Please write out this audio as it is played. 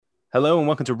Hello and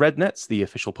welcome to Red Nets, the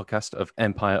official podcast of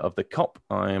Empire of the Cop.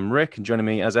 I am Rick, and joining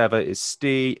me as ever is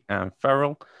Steve and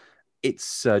Farrell.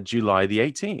 It's July the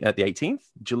 18th. The 18th.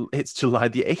 It's July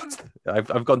the 8th.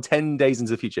 I've gone 10 days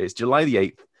into the future. It's July the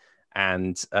 8th,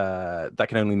 and that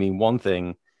can only mean one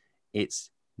thing. It's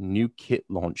new kit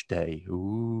launch day.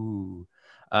 Ooh.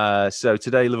 So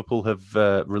today Liverpool have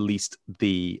released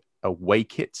the away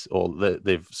kit, or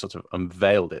they've sort of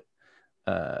unveiled it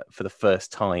for the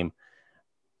first time,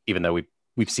 even though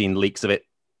we've seen leaks of it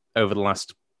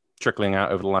trickling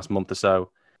out over the last month or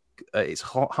so. It's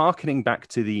harkening back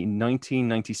to the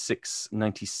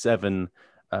 1996-97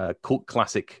 cult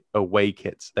classic away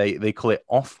kits. They call it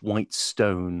off-white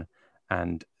stone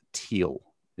and teal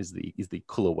is the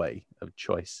colorway of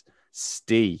choice.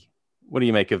 Steve, what do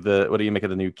you make of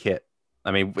the new kit? I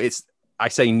mean, I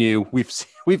say new.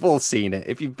 We've all seen it.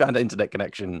 If you've had an internet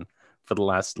connection for the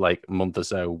last month or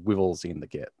so, we've all seen the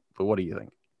kit. But what do you think?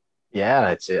 Yeah,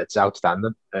 it's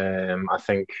outstanding. I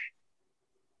think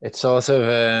it's sort of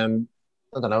I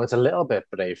don't know, it's a little bit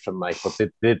brave from Mike, but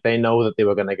they know that they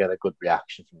were going to get a good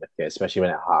reaction from the kid, especially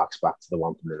when it harks back to the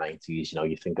one from the 90s.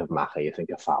 You think of Maka, you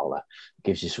think of Fowler, it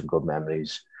gives you some good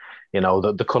memories.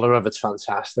 The colour of it's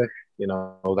fantastic.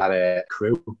 That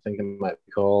crew, I think it might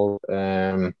be called.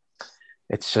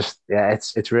 It's just, yeah,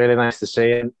 it's really nice to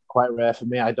see and quite rare for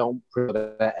me. I don't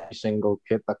pre-order every single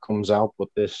kit that comes out, but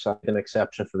this, I think, an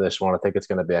exception for this one. I think it's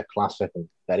going to be a classic and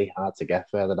very hard to get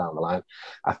further down the line.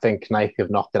 I think Nike have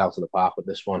knocked it out of the park with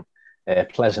this one.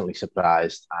 Pleasantly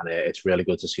surprised, and it's really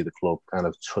good to see the club kind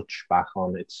of touch back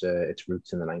on its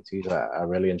roots in the 90s. I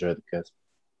really enjoyed the kit.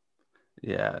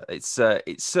 Yeah, it's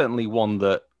certainly one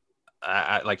that,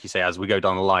 like you say, as we go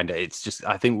down the line, it's just,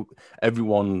 I think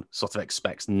everyone sort of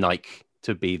expects Nike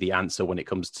to be the answer when it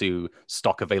comes to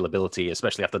stock availability,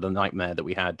 especially after the nightmare that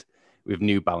we had with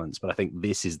New Balance. But I think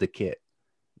this is the kit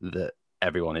that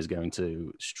everyone is going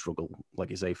to struggle, like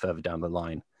you say, further down the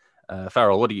line.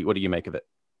 Farrell, what do you make of it?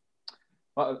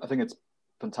 Well, I think it's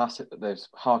fantastic that they've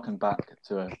harkened back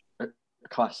to a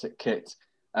classic kit.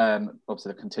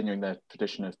 Obviously, they're continuing their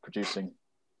tradition of producing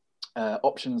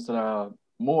options that are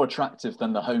more attractive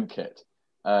than the home kit.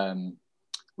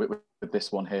 With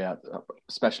this one here,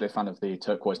 especially a fan of the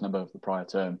turquoise number of the prior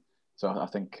term. So I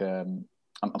think I'm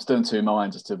still in two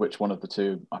minds as to which one of the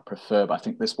two I prefer, but I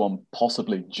think this one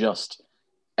possibly just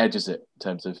edges it in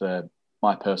terms of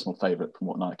my personal favourite from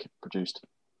what Nike produced.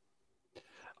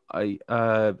 I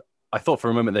thought for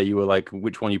a moment there you were like,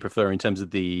 which one you prefer in terms of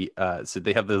the so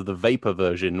they have the Vapor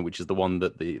version, which is the one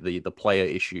that the player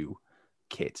issue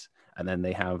kit, and then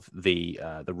they have the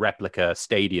replica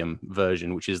stadium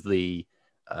version, which is the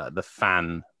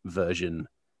fan version,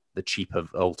 the cheaper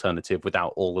alternative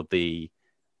without all of the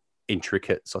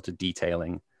intricate sort of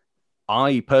detailing.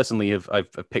 I personally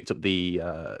I've picked up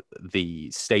the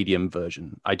stadium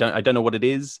version. I don't know what it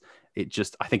is. I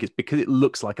think it's because it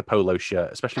looks like a polo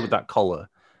shirt, especially with that collar.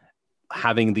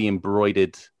 Having the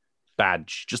embroidered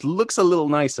badge just looks a little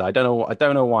nicer. I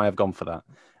don't know why I've gone for that.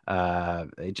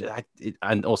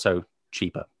 And also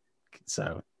cheaper.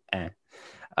 So,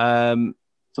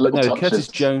 It's a little no, touches, Curtis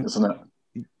Jones, isn't it?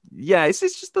 yeah, it's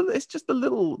just the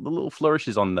little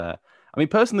flourishes on there. I mean,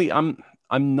 personally, I'm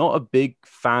not a big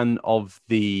fan of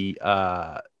the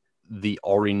orangey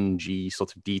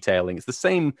sort of detailing. It's the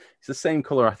same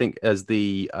color, I think, as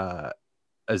the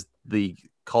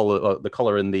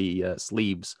collar and the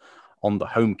sleeves on the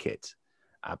home kit.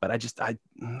 But I think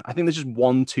there's just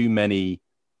one too many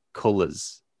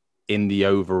colors in the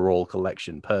overall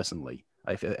collection. Personally,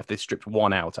 if they stripped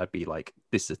one out, I'd be like,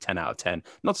 this is a 10 out of 10.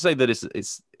 Not to say that it's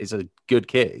a good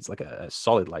kit. It's like a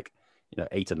solid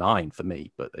 8 or 9 for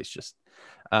me. But it's just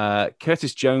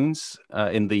Curtis Jones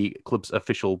in the club's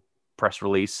official press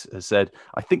release has said,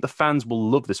 "I think the fans will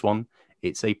love this one.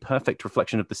 It's a perfect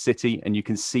reflection of the city, and you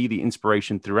can see the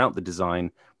inspiration throughout the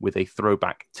design with a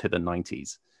throwback to the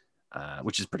 90s."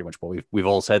 Which is pretty much what we've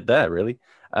all said there, really.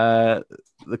 The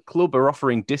club are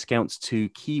offering discounts to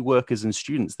key workers and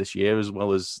students this year, as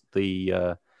well as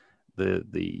the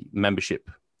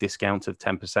membership discount of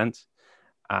 10%.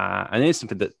 And it's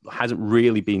something that hasn't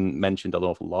really been mentioned an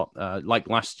awful lot. Like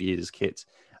last year's kit,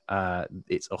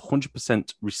 it's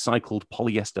 100% recycled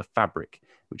polyester fabric,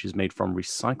 which is made from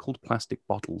recycled plastic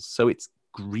bottles. So it's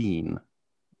green.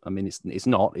 I mean, it's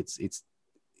not.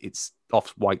 It's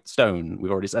off-white stone.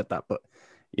 We've already said that, but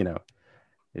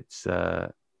it's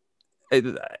a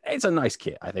nice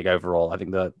kit. I think overall, I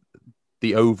think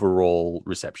the overall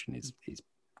reception is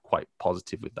quite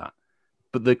positive with that.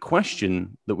 But the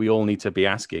question that we all need to be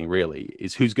asking really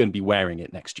is who's going to be wearing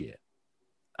it next year.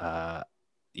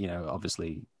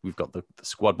 Obviously we've got the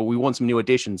squad, but we want some new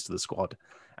additions to the squad.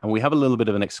 And we have a little bit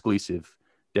of an exclusive,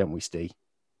 don't we, Steve?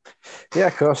 Yeah,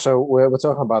 of course. So we're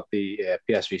talking about the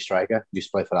PSV striker who used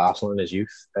to play for Arsenal in his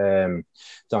youth,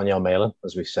 Daniel Malin,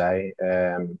 as we say.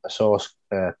 A source,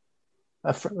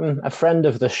 a friend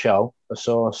of the show, a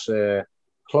source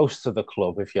close to the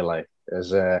club, if you like,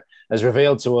 has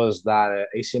revealed to us that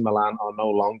AC Milan are no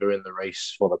longer in the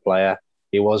race for the player.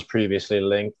 He was previously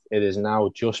linked. It is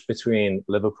now just between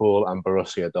Liverpool and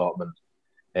Borussia Dortmund.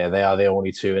 They are the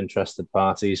only two interested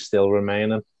parties still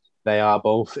remaining. They are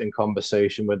both in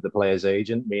conversation with the player's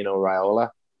agent, Mino Raiola.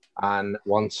 And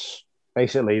once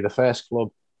basically the first club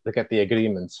to get the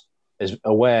agreement is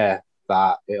aware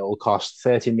that it'll cost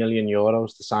 30 million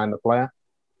euros to sign the player.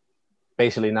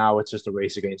 Basically, now it's just a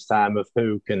race against time of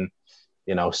who can,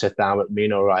 sit down with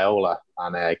Mino Raiola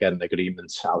and get an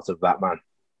agreement out of that man.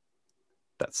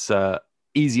 That's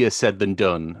easier said than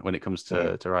done when it comes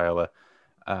to Raiola.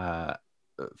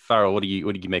 Farrell, what do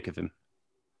you make of him?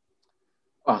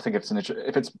 I think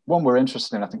if it's one we're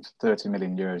interested in, I think 30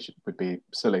 million euros would be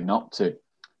silly not to.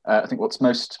 I think what's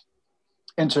most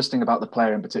interesting about the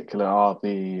player in particular are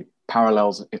the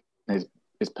parallels in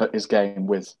his game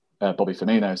with Bobby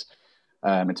Firmino's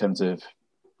in terms of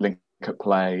link-up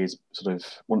play. He's sort of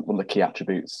one of the key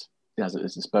attributes he has at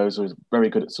his disposal. He's very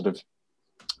good at sort of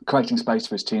creating space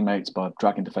for his teammates by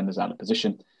dragging defenders out of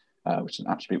position, which is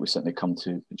an attribute we certainly come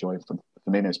to enjoy from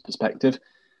Firmino's perspective.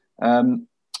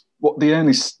 What the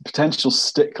only potential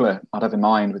stickler I'd have in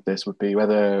mind with this would be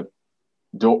whether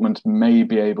Dortmund may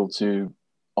be able to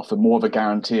offer more of a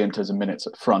guarantee in terms of minutes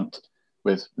up front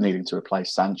with needing to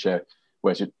replace Sancho,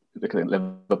 whereas you're looking at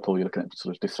Liverpool, you're looking at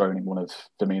sort of dethroning one of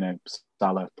Firmino,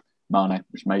 Salah, Mane,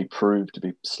 which may prove to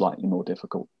be slightly more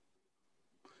difficult.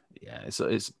 Yeah,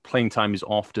 it's playing time is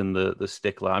often the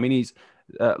stickler. I mean, he's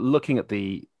looking at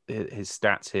his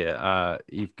stats here.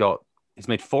 He's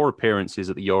made 4 appearances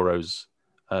at the Euros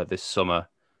this summer,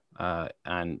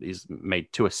 and he's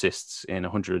made 2 assists in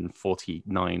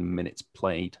 149 minutes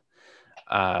played.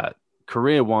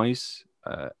 Career-wise,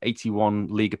 81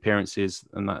 league appearances,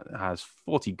 and that has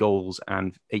 40 goals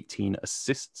and 18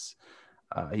 assists.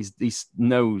 He's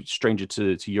no stranger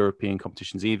to European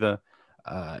competitions either.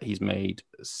 He's made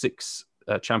 6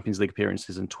 Champions League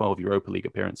appearances and 12 Europa League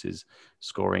appearances,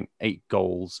 scoring 8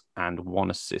 goals and 1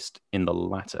 assist in the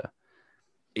latter.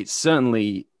 It's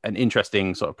certainly an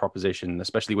interesting sort of proposition,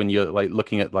 especially when you're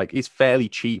looking at it's fairly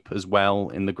cheap as well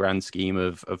in the grand scheme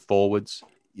of forwards.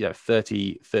 Yeah,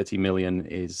 30 million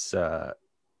is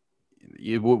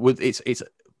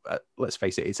let's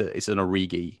face it, it's an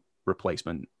Origi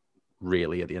replacement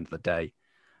really at the end of the day,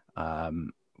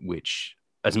 which,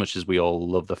 as much as we all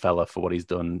love the fella for what he's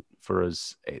done for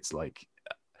us, it's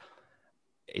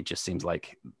it just seems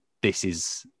like this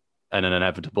is an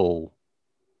inevitable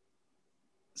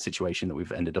situation that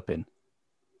we've ended up in.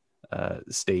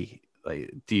 Steve,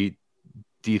 do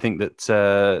you think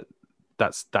that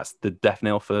that's the death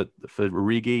knell for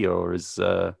Origi, or is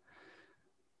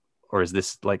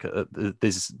this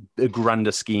there's a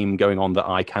grander scheme going on that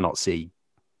I cannot see?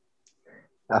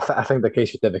 I think the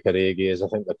case with Divock Origi is I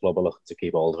think the club are looking to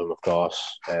keep hold of him, of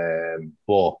course.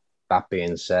 But that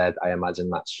being said, I imagine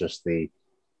that's just the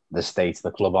state.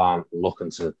 The club aren't looking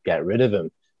to get rid of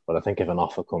him. But I think if an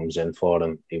offer comes in for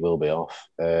him, he will be off.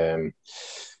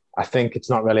 I think it's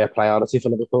not really a priority for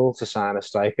Liverpool to sign a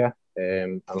striker.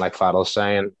 And like Farrell's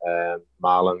saying,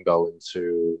 Marlon going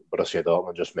to Borussia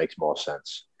Dortmund just makes more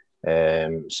sense.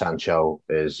 Sancho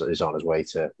is on his way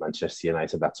to Manchester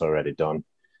United. That's already done.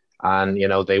 And,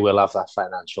 they will have that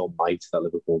financial might that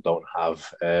Liverpool don't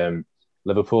have.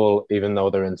 Liverpool, even though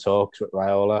they're in talks with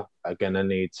Raiola, are going to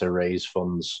need to raise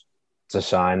funds to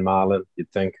sign Marlon,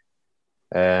 you'd think.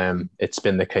 It's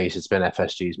been the case. It's been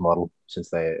FSG's model since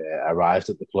they arrived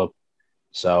at the club.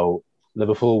 So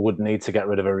Liverpool would need to get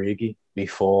rid of Origi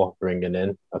before bringing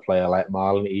in a player like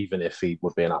Marlon, even if he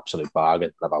would be an absolute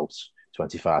bargain, about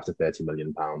 25 to 30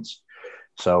 million pounds.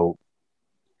 So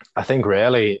I think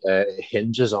really it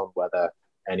hinges on whether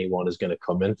anyone is going to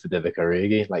come in for Divock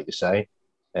Origi, like you say.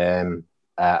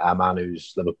 A man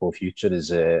whose Liverpool future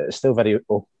is still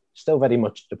very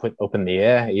much to put up in the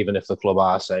air, even if the club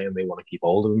are saying they want to keep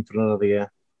hold of him for another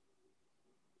year.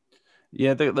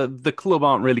 Yeah, the club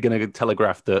aren't really going to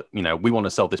telegraph that we want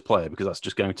to sell this player, because that's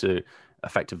just going to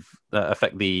affect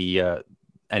the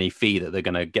any fee that they're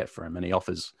going to get for him, any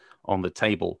offers on the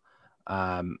table.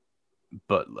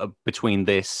 But between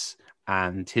this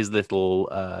and his little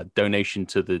donation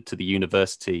to the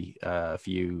university a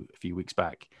few weeks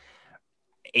back,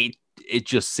 it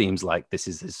just seems like this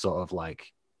is his sort of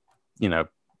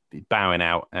bowing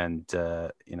out, and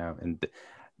and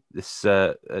this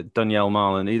Daniel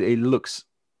Marlin,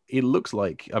 it looks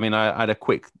like, I mean, I had a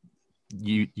quick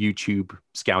YouTube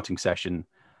scouting session.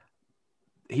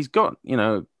 He's got,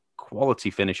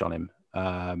 quality finish on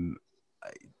him.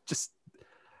 Just,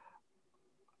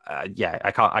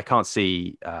 I can't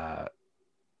see.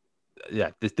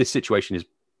 This situation is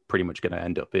pretty much going to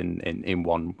end up in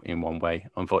one way,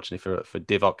 unfortunately for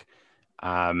Divock.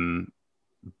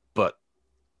 But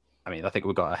I mean, I think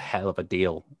we've got a hell of a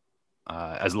deal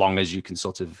as long as you can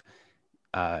sort of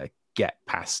get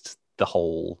past the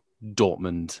whole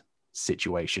Dortmund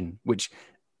situation, which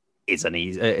isn't an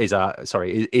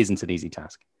easy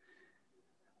task.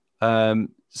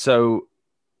 So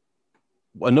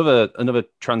another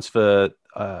transfer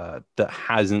that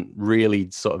hasn't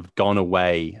really sort of gone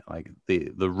away, like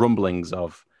the rumblings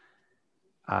of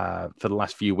for the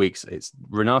last few weeks, it's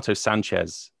Renato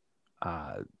Sanchez,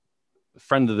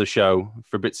 friend of the show,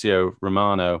 Fabrizio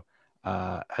Romano,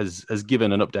 has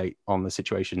given an update on the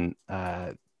situation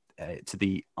to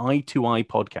the Eye2Eye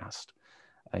podcast.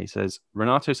 He says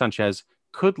Renato Sanchez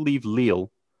could leave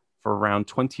Lille for around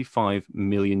 25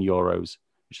 million euros,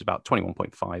 which is about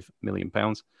 21.5 million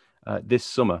pounds, this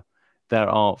summer. There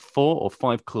are 4 or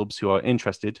 5 clubs who are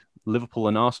interested. Liverpool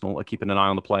and Arsenal are keeping an eye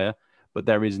on the player, but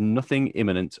there is nothing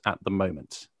imminent at the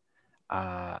moment.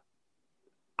 I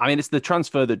mean, it's the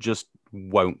transfer that just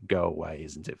won't go away,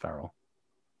 isn't it, Farrell?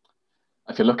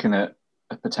 If you're looking at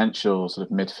a potential sort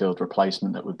of midfield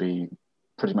replacement that would be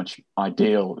pretty much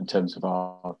ideal in terms of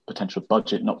our potential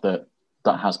budget, not that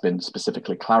that has been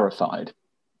specifically clarified,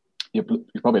 you're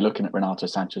probably looking at Renato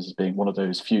Sanchez as being one of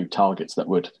those few targets that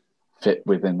would fit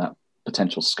within that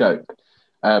potential scope.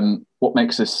 What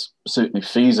makes this certainly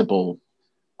feasible,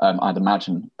 I'd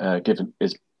imagine, given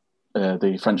is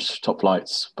the French top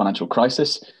flight's financial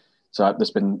crisis. So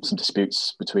there's been some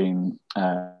disputes between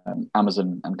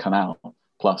Amazon and Canal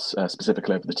Plus,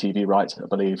 specifically over the TV rights. I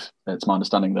believe it's my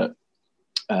understanding that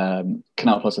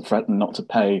Canal Plus have threatened not to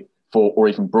pay for or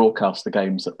even broadcast the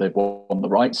games that they've won the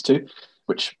rights to,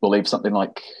 which will leave something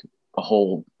like a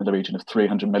hole in the region of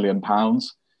 £300 million.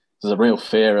 There's a real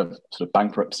fear of sort of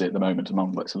bankruptcy at the moment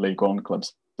among lots of League One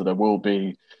clubs. So there will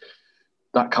be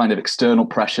that kind of external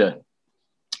pressure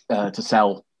to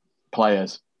sell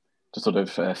players to sort of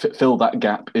fill that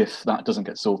gap if that doesn't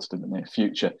get sorted in the near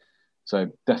future.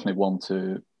 So definitely one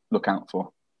to look out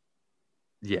for.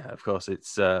 Yeah, of course.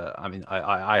 It's. I mean,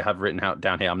 I have written out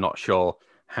down here. I'm not sure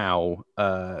how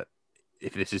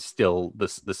if this is still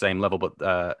the same level,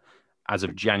 but as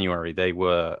of January, they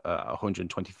were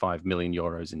 125 million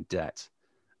euros in debt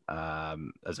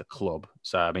as a club.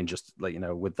 So I mean, just like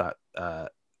with that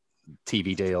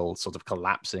TV deal sort of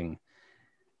collapsing,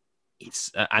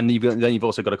 it's and then you've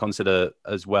also got to consider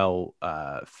as well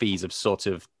fees have sort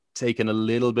of taken a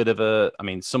little bit of a. I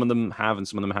mean, some of them have and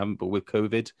some of them haven't, but with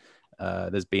COVID,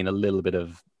 there's been a little bit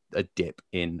of a dip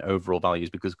in overall values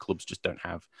because clubs just don't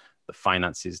have the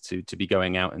finances to be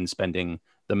going out and spending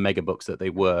the mega bucks that they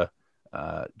were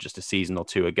just a season or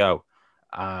two ago.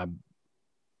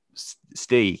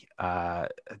 Steve, I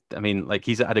mean, like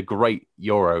he's had a great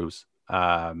Euros.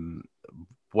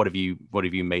 What have you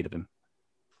made of him?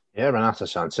 Yeah, Renato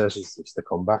Sanchez is the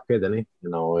comeback kid, isn't he?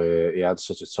 He had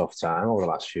such a tough time over the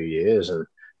last few years, and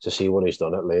to see what he's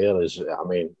done at Lille is, I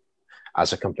mean,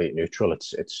 as a complete neutral,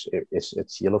 it's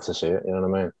you love to see it, you know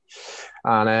what I mean?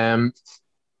 And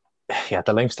yeah,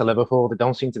 the links to Liverpool, they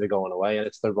don't seem to be going away, and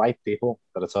it's the right people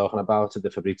that are talking about it. The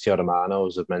Fabrizio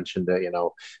Romanos have mentioned it.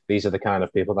 These are the kind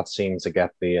of people that seem to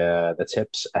get the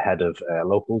tips ahead of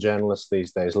local journalists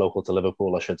these days, local to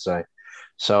Liverpool, I should say.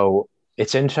 So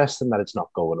it's interesting that it's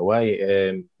not going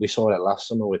away. We saw it last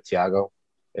summer with Thiago.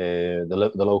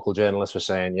 The local journalists were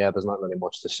saying, yeah, there's not really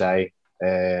much to say.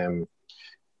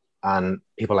 And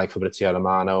people like Fabrizio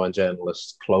Romano and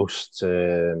journalists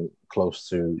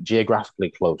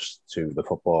geographically close to the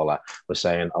footballer were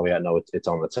saying, oh yeah, no, it's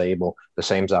on the table. The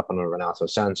same's happening with Renato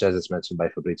Sanchez. It's mentioned by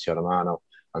Fabrizio Romano,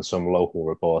 and some local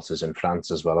reporters in France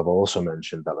as well have also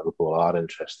mentioned that Liverpool are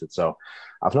interested. So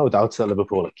I've no doubt that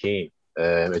Liverpool are keen.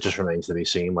 It just remains to be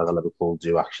seen whether Liverpool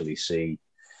do actually see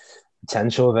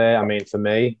potential there. I mean, for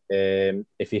me,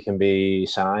 if you can be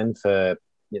signed for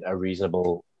a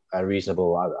reasonable, I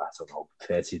don't know,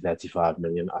 30, 35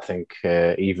 million, I think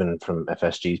even from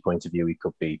FSG's point of view, he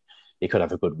could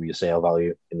have a good resale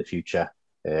value in the future,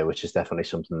 which is definitely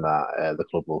something that the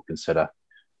club will consider.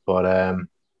 But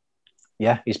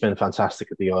yeah, he's been fantastic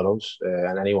at the Euros,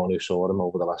 and anyone who saw him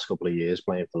over the last couple of years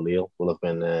playing for Lille will have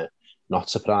been not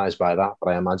surprised by that. But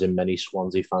I imagine many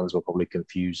Swansea fans were probably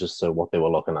confused as to what they were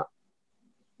looking at.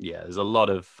 Yeah, there's a lot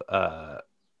of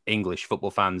English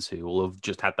football fans who will have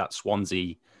just had that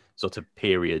Swansea sort of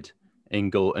period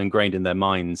ingrained in their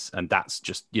minds, and that's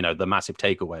just the massive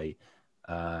takeaway,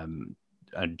 and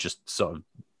just sort of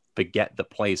forget that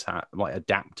players like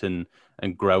adapt and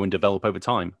grow and develop over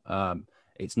time.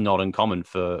 It's not uncommon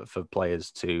for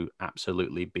players to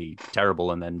absolutely be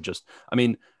terrible and then just, I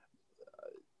mean,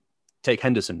 take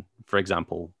Henderson for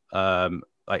example.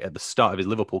 Like at the start of his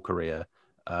Liverpool career,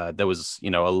 there was a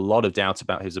lot of doubt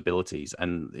about his abilities,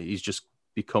 and he's just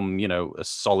become a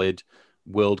solid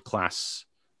world class.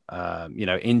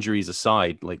 Injuries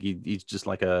aside, like he's just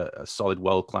like a solid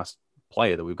world class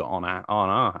player that we've got on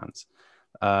our hands.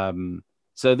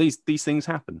 So these things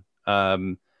happen.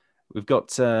 We've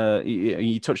got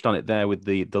you touched on it there with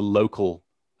the local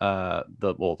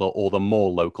the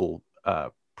more local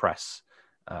press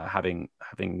having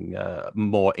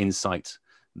more insight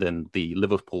than the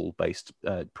Liverpool-based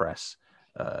press.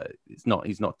 He's not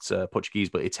Portuguese,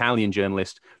 but Italian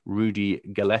journalist Rudy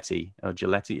Giletti.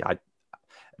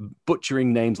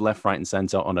 Butchering names left, right, and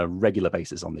centre on a regular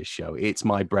basis on this show. It's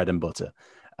my bread and butter.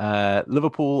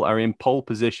 Liverpool are in pole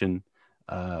position.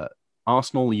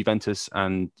 Arsenal, Juventus,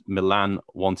 and Milan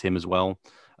want him as well.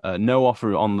 No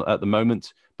offer on at the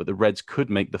moment, but the Reds could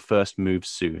make the first move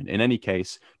soon. In any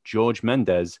case, George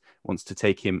Mendes wants to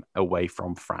take him away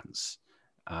from France.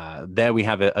 There we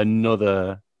have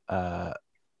another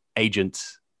agent,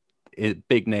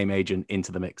 big name agent,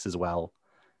 into the mix as well.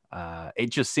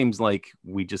 It just seems like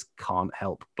we just can't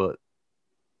help but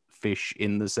fish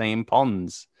in the same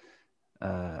ponds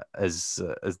as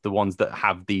the ones that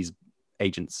have these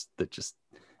agents that just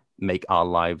make our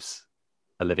lives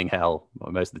a living hell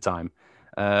most of the time.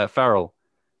 Farrell,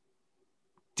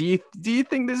 do you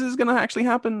think this is going to actually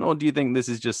happen, or do you think this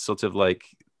is just sort of like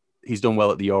he's done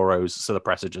well at the Euros, so the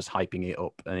press are just hyping it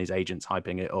up and his agents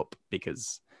hyping it up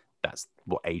because that's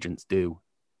what agents do?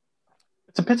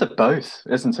 It's a bit of both,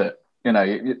 isn't it?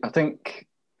 I think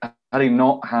had he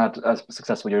not had as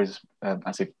successful years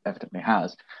as he evidently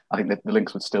has, I think that the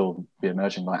links would still be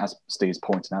emerging. Like as Steve's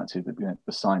pointed out to,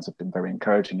 the signs have been very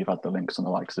encouraging. You've had the links on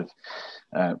the likes of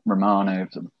Romano,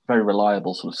 very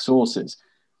reliable sort of sources,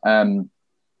 and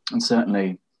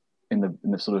certainly in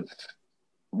the sort of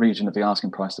region of the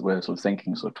asking price that we're sort of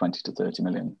thinking, sort of 20 to 30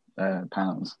 million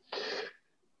pounds.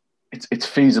 It's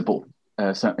feasible,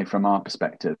 certainly from our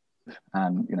perspective,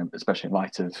 and especially in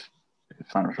light of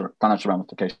financial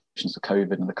ramifications of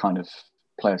COVID and the kind of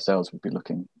player sales we'd be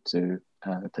looking to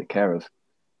take care of.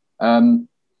 One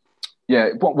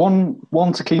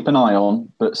to keep an eye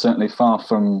on, but certainly far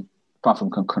from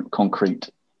concrete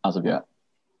as of yet.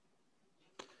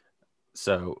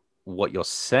 So what you're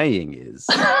saying is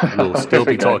we'll still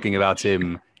be talking about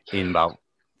him in about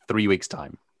 3 weeks'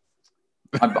 time.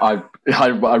 I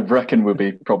reckon we'll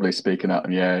be probably speaking out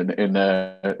in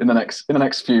the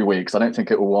next few weeks. I don't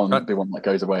think it will be one that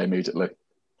goes away immediately.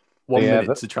 1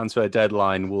 minute to transfer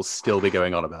deadline, we'll still be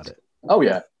going on about it. Oh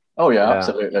yeah,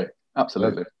 absolutely.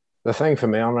 The thing for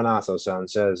me on Renato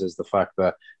Sanchez is the fact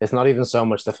that it's not even so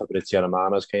much that Fabrizio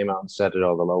Romano's came out and said it,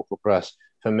 or the local press.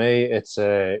 For me, it's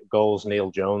Goals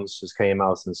Neil Jones has came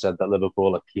out and said that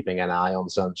Liverpool are keeping an eye on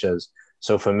Sanchez.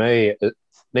 So for me,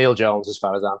 Neil Jones, as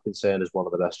far as I'm concerned, is one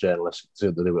of the best journalists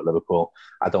to do with Liverpool.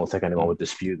 I don't think anyone would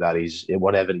dispute that.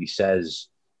 Whatever he says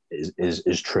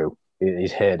is true.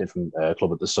 He's heard it from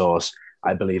Club at the Source.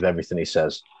 I believe everything he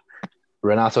says.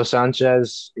 Renato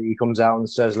Sanchez, he comes out and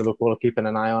says Liverpool are keeping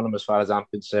an eye on him. As far as I'm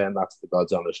concerned, that's the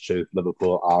God's honest truth.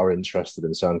 Liverpool are interested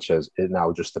in Sanchez. It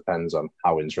now just depends on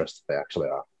how interested they actually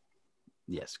are.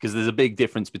 Yes, because there's a big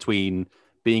difference between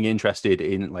being interested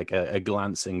in like a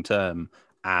glancing term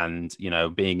and,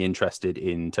 being interested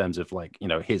in terms of like,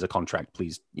 here's a contract,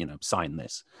 please, sign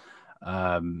this.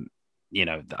 As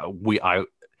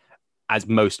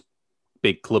most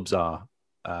big clubs are,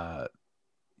 the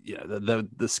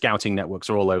scouting networks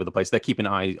are all over the place. They're keeping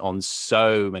an eye on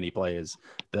so many players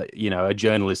that, a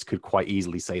journalist could quite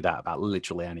easily say that about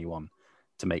literally anyone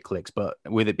to make clicks. But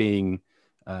with it being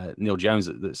Neil Jones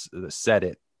that said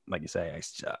it, like you say,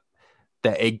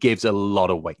 it gives a lot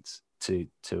of weight to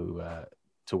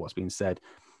what's being said.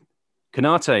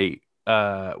 Konate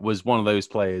was one of those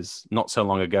players not so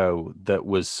long ago that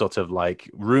was sort of like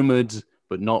rumored,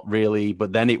 but not really.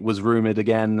 But then it was rumored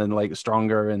again and like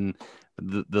stronger, and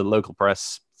the local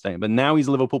press saying. But now he's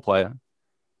a Liverpool player.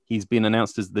 He's been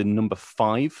announced as the number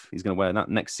 5. He's going to wear that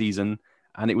next season,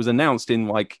 and it was announced in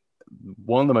like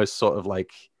one of the most sort of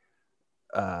like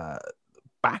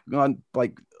back on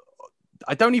like.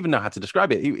 I don't even know how to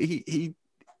describe it.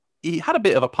 He had a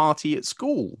bit of a party at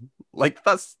school. Like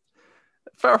that's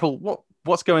Farrell.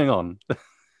 What's going on?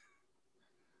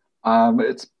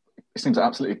 It seems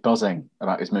absolutely buzzing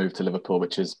about his move to Liverpool,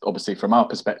 which is obviously from our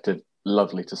perspective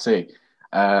lovely to see.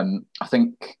 I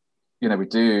think, we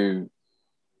do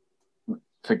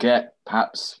forget,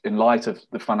 perhaps in light of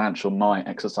the financial might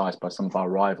exercised by some of our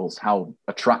rivals, how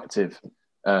attractive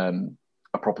a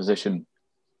proposition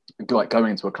like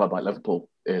going into a club like Liverpool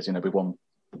is. We won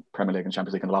Premier League and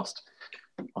Champions League in the last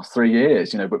 3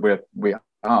 years, but we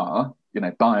are,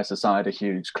 by society, a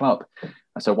huge club.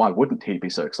 And so why wouldn't he be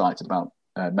so excited about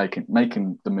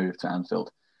making the move to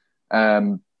Anfield?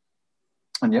 So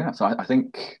I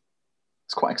think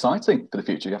it's quite exciting for the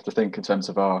future. You have to think in terms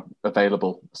of our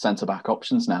available centre-back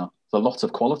options now. There's a lot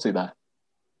of quality there.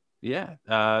 Yeah,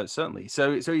 certainly.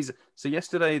 So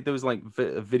yesterday there was like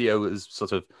a video that was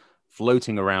sort of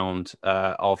floating around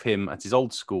of him at his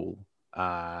old school.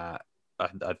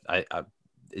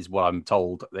 Is what I'm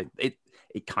told. It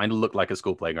kind of looked like a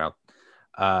school playground,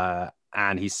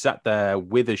 and he sat there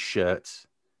with his shirt.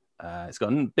 It's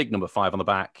got a big number 5 on the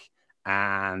back,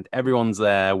 and everyone's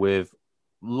there with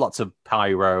lots of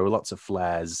pyro, lots of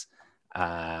flares,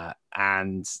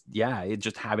 and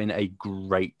just having a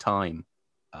great time.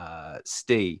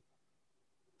 Steve,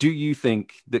 do you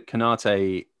think that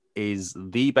Konate is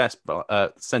the best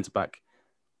centre-back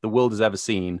the world has ever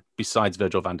seen besides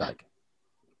Virgil van Dijk?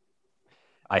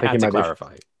 I had to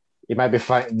clarify. He might be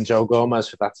fighting Joe Gomez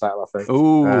for that title, I think.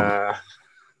 Ooh.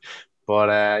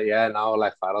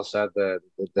 Like Farrell said, the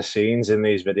scenes in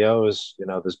these videos,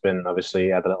 there's been, obviously, he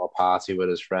had a little party with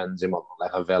his friends in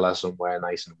like a villa somewhere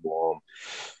nice and warm.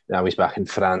 Now he's back in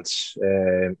France.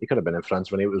 He could have been in France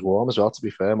when it was warm as well, to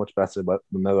be fair, much better than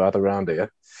the weather around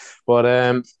here. But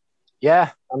the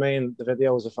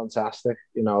videos are fantastic.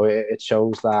 It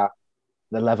shows that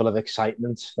the level of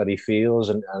excitement that he feels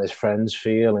and his friends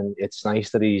feel. And it's nice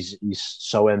that he's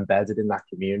so embedded in that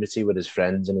community with his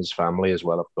friends and his family as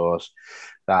well, of course,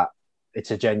 that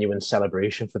it's a genuine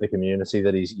celebration for the community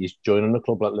that he's joining a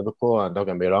club like Liverpool. And don't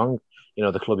get me wrong,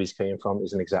 the club he's came from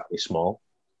isn't exactly small.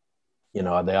 They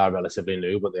are relatively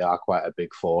new, but they are quite a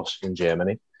big force in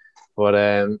Germany. But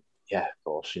of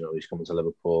course, he's coming to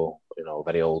Liverpool, a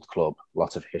very old club,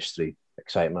 lots of history,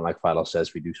 excitement. Like Philo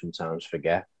says, we do sometimes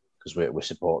forget, because we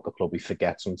support the club. We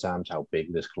forget sometimes how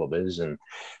big this club is, and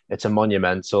it's a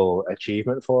monumental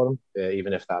achievement for them,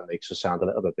 even if that makes us sound a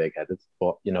little bit big-headed.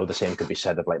 But, the same could be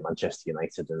said of like Manchester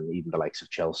United and even the likes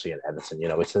of Chelsea and Everton.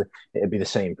 It'd be the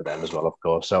same for them as well, of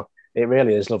course. So it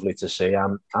really is lovely to see.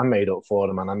 I'm made up for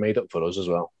them, and I'm made up for us as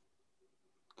well.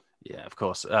 Yeah, of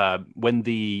course. When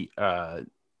the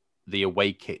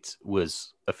away kit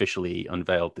was officially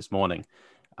unveiled this morning,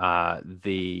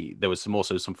 there was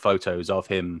also some photos of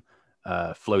him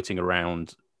floating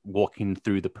around, walking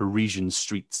through the Parisian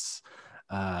streets,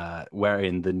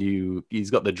 wearing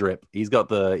he's got the drip, he's got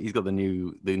the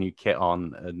new kit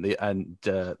on, and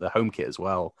the home kit as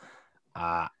well,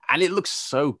 and it looks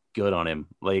so good on him.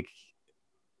 Like,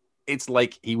 it's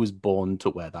like he was born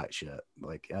to wear that shirt.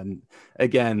 Like, and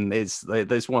again, it's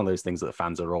one of those things that the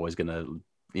fans are always gonna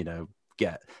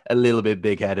get a little bit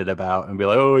big-headed about and be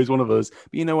like, oh, he's one of us.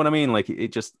 But you know what I mean? Like,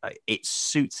 it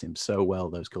suits him so well,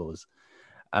 those colors.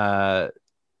 It's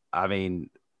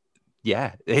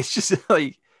just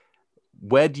like,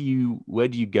 where do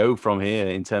you go from here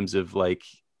in terms of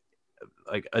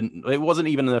it wasn't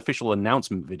even an official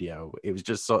announcement video. It was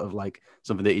just sort of like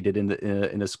something that he did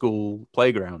in a school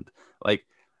playground. Like,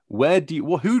 what do you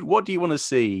want to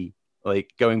see,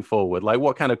 like, going forward? Like,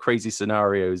 what kind of crazy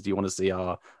scenarios do you want to see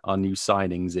our new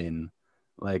signings in?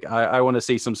 Like, I want to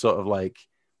see some sort of like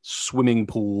swimming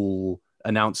pool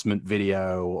announcement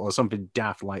video or something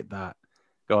daft like that.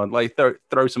 Go on, like,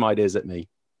 throw some ideas at me.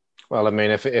 Well,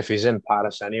 if he's in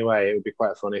Paris anyway, it would be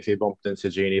quite funny if he bumped into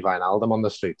Gini Wijnaldum on the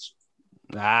streets.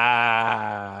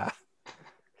 Get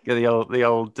the old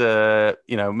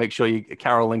make sure you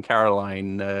Carol and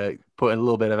Caroline put a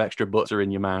little bit of extra butter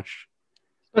in your mash.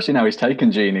 Especially now he's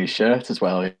taken Gini's shirt as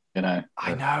well. I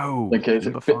know. Like, it's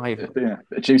number 5. A bit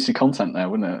juicy content there,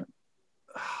 wouldn't it?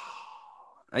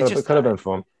 It could have been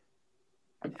fun.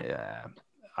 Yeah,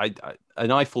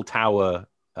 an Eiffel Tower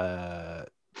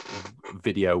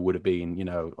video would have been,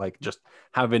 like, just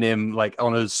having him like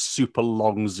on a super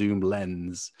long zoom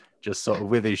lens, just sort of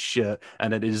with his shirt,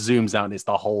 and then it zooms out and it's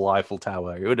the whole Eiffel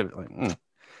Tower. It would have been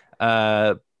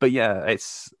like, but yeah,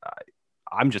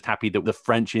 I'm just happy that the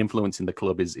French influence in the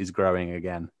club is growing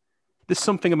again. There's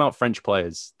something about French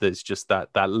players that's just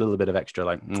that little bit of extra,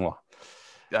 like, mwah.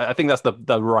 I think that's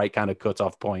the right kind of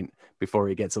cutoff point before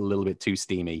it gets a little bit too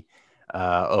steamy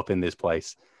up in this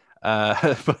place.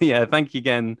 But yeah, thank you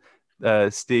again,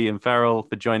 Steve and Farrell,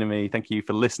 for joining me. Thank you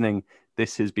for listening.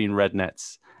 This has been Red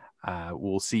Nets.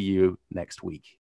 We'll see you next week.